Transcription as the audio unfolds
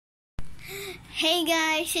Hey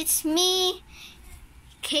guys, it's me,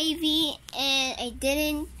 KV, and I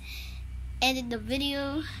didn't edit the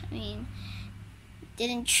video.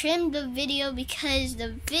 Didn't trim the video because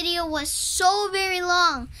the video was so very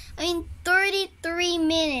long. 33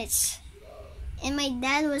 minutes. And my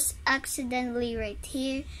dad was accidentally right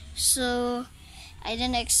here, so I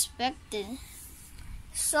didn't expect it.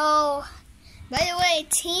 So, by the way,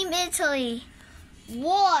 Team Italy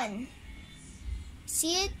won.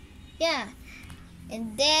 See it? Yeah.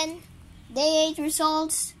 And then, day 8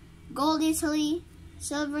 results: gold Italy,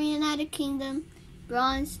 silver United Kingdom,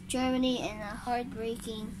 bronze Germany, and a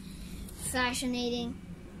heartbreaking, fascinating,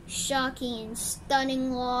 shocking, and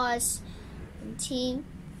stunning loss from Team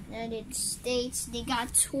United States. They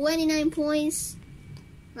got 29 points.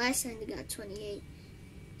 Last time they got 28.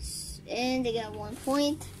 And they got 1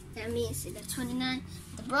 point. That means they got 29.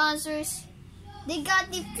 The Bronzers, they got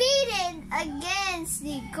defeated against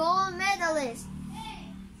the gold medalists.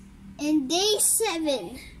 In day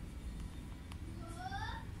 7,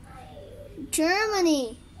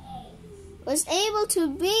 Germany was able to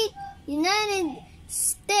beat United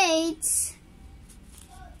States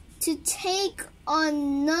to take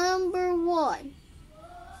on number 1.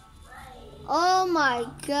 Oh my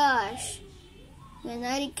gosh.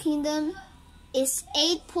 United Kingdom is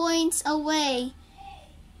 8 points away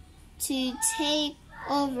to take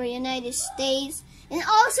over United States. And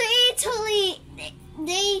also Italy,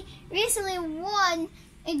 they recently won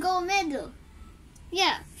a gold medal.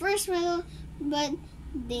 Yeah, first medal, but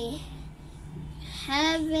they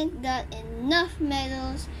haven't got enough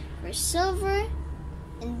medals for silver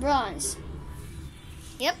and bronze.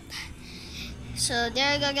 Yep. So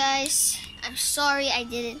there you go, guys. I'm sorry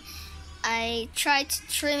I tried to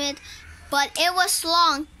trim it, but it was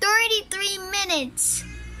long. 33 minutes.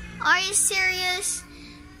 Are you serious?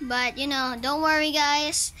 But don't worry,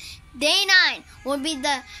 guys. Day 9 will be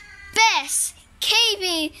the best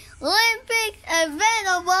KB Olympic event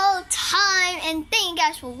of all time. And thank you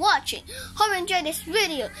guys for watching. Hope you enjoyed this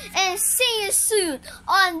video. And see you soon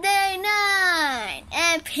on day 9.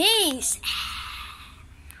 And peace.